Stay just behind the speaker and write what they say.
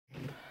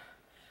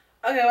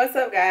Okay, what's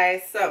up,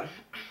 guys? So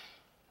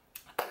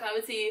I'm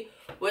coming to you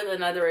with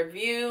another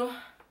review.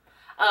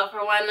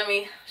 For one, let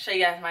me show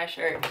you guys my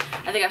shirt.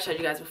 I think I showed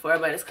you guys before,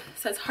 but it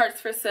says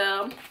hearts for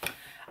sale.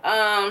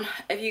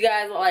 If you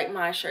guys like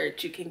my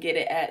shirt, you can get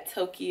it at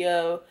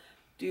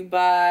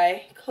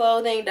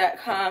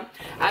TokyoDubaiClothing.com.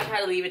 I'll try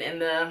to leave it in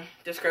the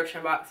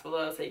description box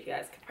below so you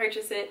guys can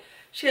purchase it.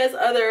 She has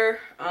other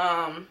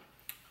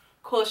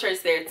cool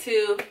shirts there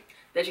too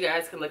that you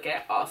guys can look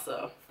at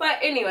also. But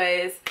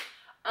anyways,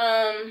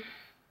 like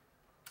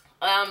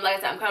I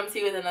said, I'm coming to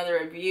you with another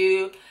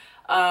review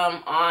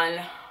on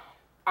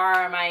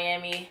our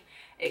Miami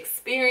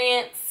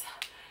experience.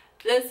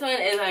 This one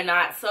is a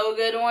not so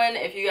good one.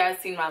 If you guys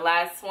seen my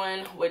last one,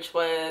 which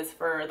was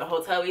for the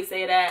hotel we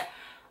stayed at,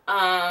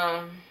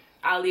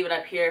 I'll leave it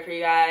up here for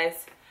you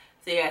guys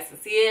so you guys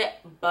can see it.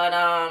 But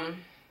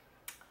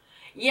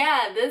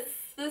yeah, this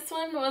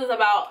one was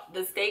about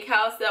the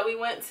steakhouse that we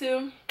went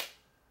to.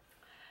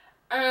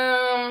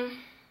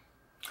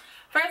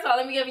 First of all,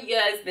 let me give you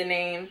guys the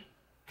name.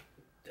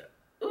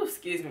 Ooh,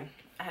 excuse me.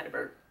 I had a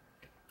burp.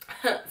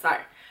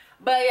 Sorry.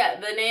 But yeah,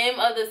 the name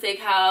of the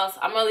steakhouse,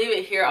 I'm going to leave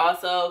it here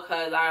also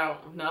because I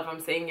don't know if I'm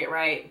saying it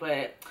right.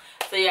 But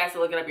so you guys can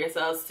look it up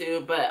yourselves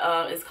too. But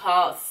it's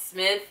called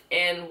Smith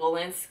and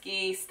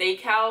Willensky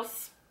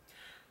Steakhouse.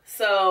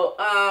 So,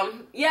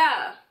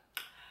 yeah.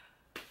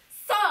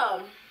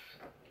 So,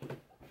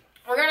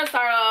 we're going to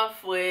start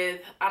off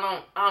with,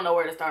 I don't know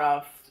where to start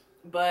off.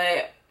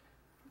 But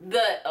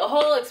the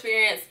whole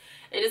experience,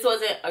 it just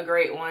wasn't a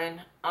great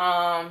one.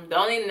 The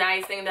only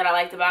nice thing that I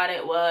liked about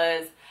it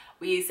was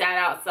we sat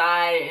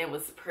outside and it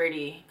was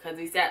pretty because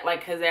we sat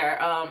because their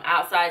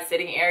outside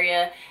sitting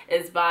area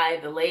is by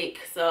the lake,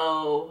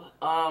 so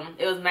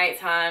it was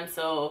nighttime,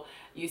 so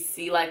you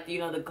see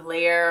the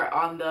glare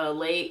on the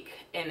lake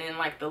and then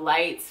the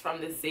lights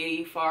from the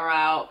city far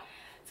out.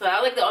 So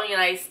that was the only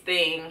nice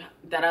thing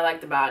that I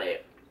liked about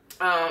it.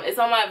 It's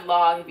on my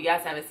vlog if you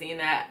guys haven't seen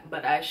that,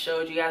 but I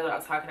showed you guys what I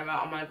was talking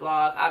about on my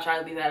vlog. I'll try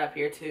to leave that up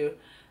here too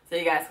so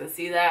you guys can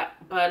see that.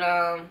 But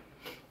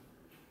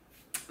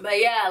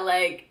yeah,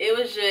 it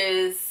was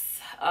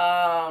just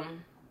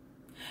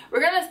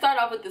we're gonna start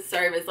off with the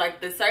service.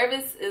 The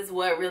service is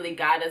what really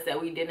got us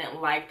that we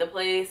didn't like the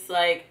place.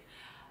 The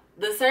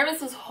service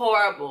was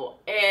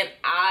horrible, and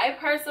I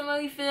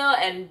personally feel,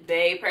 and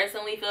they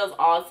personally feels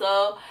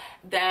also,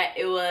 that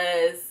it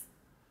was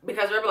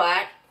because we're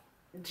black.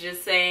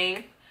 Just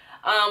saying.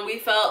 We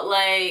felt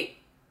like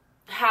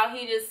how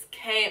he just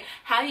came,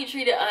 how he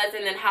treated us,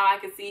 and then how I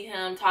could see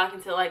him talking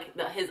to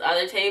his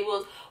other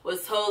tables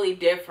was totally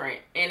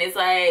different. And it's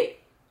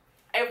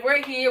if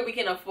we're here, we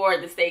can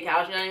afford the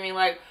steakhouse, you know what I mean?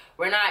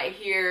 We're not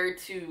here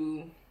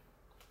to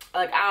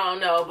I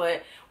don't know,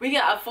 but we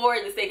can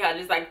afford the steakhouse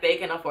just like they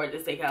can afford the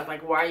steakhouse.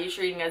 Why are you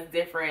treating us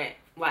different?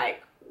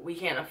 We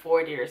can't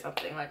afford it or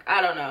something.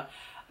 I don't know.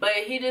 But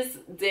he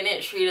just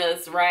didn't treat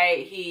us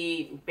right.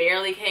 He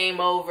barely came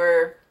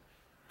over.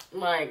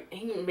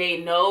 He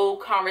made no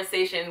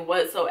conversation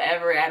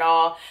whatsoever at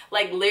all.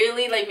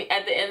 Literally,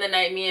 at the end of the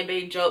night, me and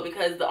Bae joked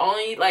because the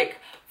only,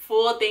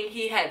 full thing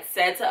he had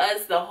said to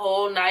us the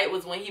whole night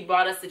was when he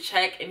brought us the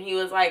check. And he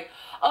was like,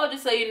 oh,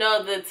 just so you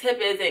know, the tip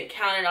isn't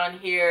counted on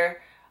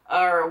here.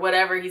 Or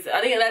whatever he said.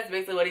 I think that's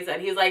basically what he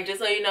said. He was like, just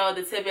so you know,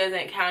 the tip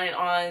isn't counted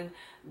on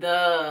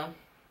the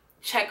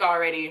check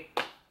already.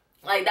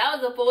 That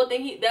was the full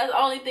thing. That's the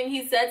only thing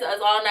he said to us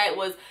all night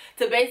was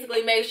to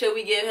basically make sure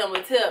we give him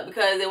a tip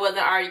because it wasn't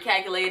already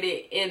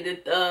calculated in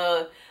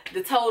the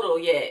total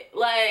yet.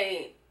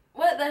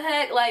 What the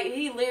heck?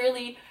 He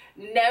literally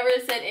never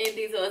said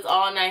anything to us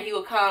all night. He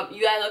would come,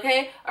 you guys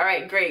okay? All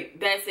right, great.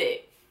 That's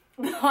it.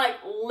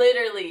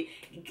 Literally,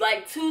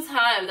 2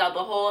 times out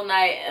the whole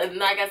night. And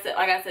like I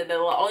said, the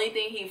only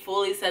thing he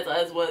fully said to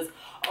us was,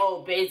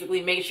 oh,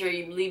 basically make sure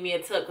you leave me a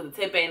tip because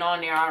the tip ain't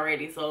on there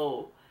already.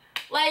 So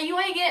you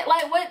ain't get,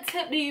 what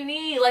tip do you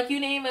need? You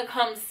didn't even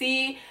come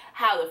see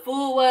how the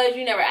food was.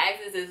 You never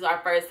asked us. This is our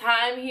first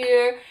time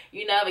here.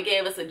 You never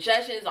gave us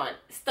suggestions on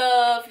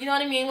stuff. You know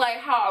what I mean?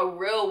 How a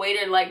real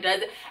waiter,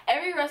 does it.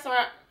 Every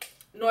restaurant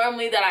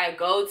normally that I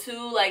go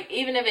to,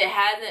 even if it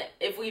hasn't,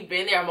 if we've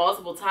been there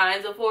multiple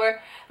times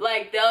before,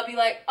 they'll be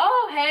like,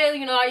 oh, hey,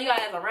 are you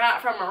guys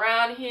from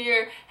around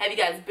here? Have you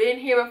guys been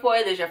here before?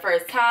 This is your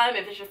first time.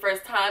 If it's your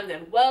first time,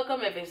 then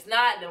welcome. If it's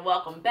not, then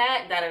welcome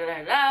back. Da da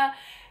da da.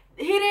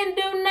 He didn't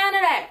do none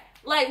of that.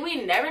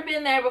 We never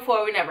been there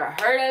before. We never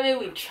heard of it.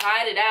 We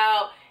tried it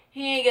out.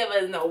 He ain't give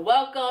us no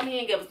welcome. He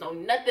ain't give us no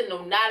nothing,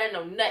 no nada,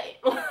 no nothing.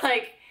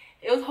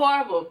 It was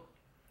horrible.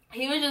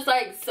 He was just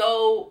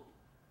so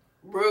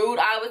rude,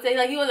 I would say.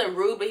 He wasn't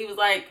rude, but he was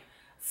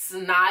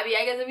snobby,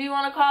 I guess, if you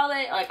want to call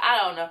it. I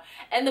don't know.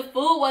 And the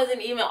food wasn't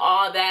even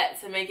all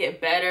that to make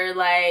it better.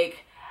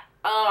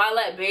 I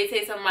let Bae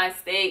taste some of my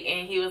steak,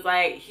 and he was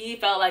he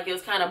felt it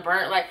was kind of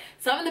burnt.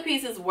 Some of the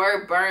pieces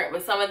were burnt,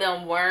 but some of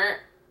them weren't.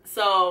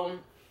 So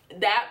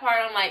that part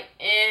I'm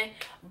eh.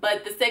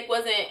 But the steak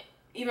wasn't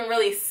even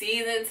really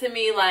seasoned to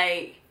me.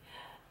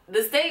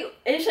 The steak,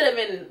 it should have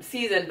been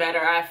seasoned better,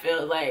 I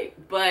feel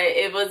but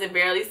it wasn't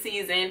barely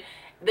seasoned.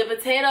 the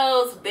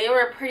potatoes, they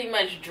were pretty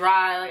much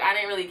dry. Like, I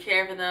didn't really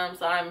care for them,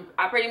 so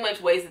I pretty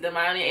much wasted them.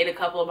 I only ate a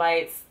couple of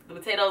bites. The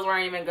potatoes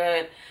weren't even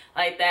good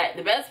like that.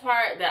 The best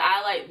part that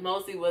I liked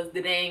mostly was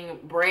the dang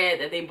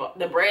bread that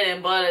the bread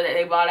and butter that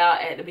they brought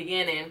out at the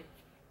beginning.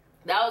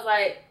 That was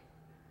like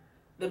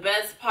the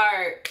best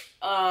part.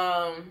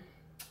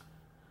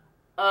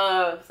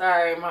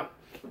 Sorry, my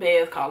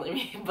bed is calling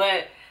me,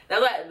 but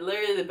that's like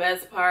literally the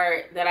best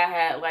part that I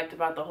had liked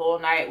about the whole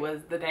night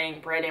was the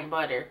dang bread and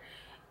butter.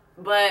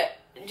 But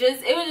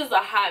it was just a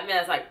hot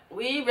mess. Like,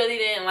 we really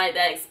didn't like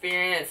that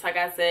experience. Like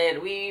I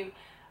said, we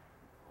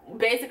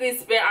basically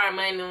spent our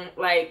money,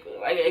 like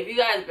if you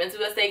guys been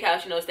to a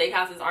steakhouse, you know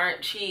steakhouses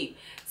aren't cheap.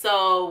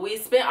 So we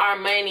spent our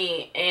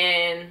money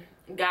and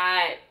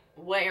got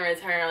what in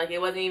return? Like, it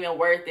wasn't even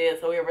worth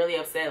it. So we were really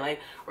upset. Like,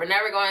 we're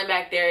never going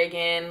back there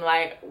again.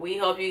 Like, we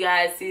hope you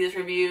guys see this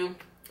review.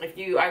 If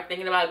you are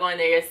thinking about going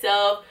there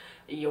yourself,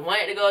 you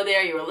wanted to go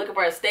there, you were looking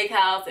for a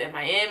steakhouse in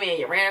Miami and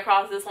you ran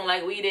across this one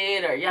like we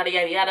did, or yada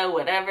yada yada,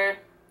 whatever.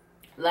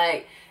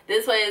 Like,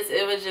 this place,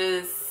 it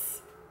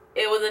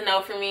was a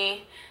no for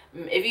me.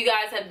 If you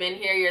guys have been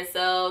here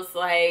yourselves,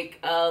 like,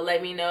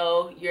 let me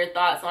know your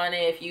thoughts on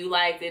it. If you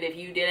liked it, if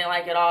you didn't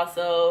like it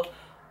also,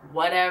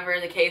 whatever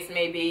the case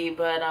may be.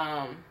 But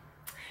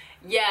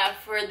yeah,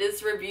 for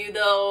this review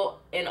though,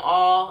 in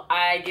all,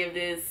 I give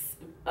this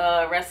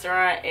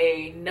restaurant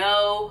a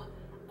no-go.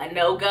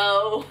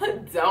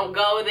 Don't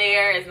go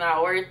there, it's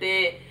not worth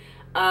it.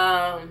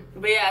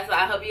 But yeah, so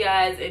I hope you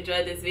guys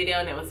enjoyed this video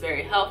and it was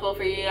very helpful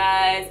for you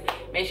guys.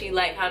 Make sure you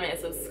like, comment, and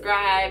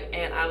subscribe,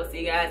 and I will see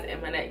you guys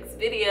in my next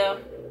video.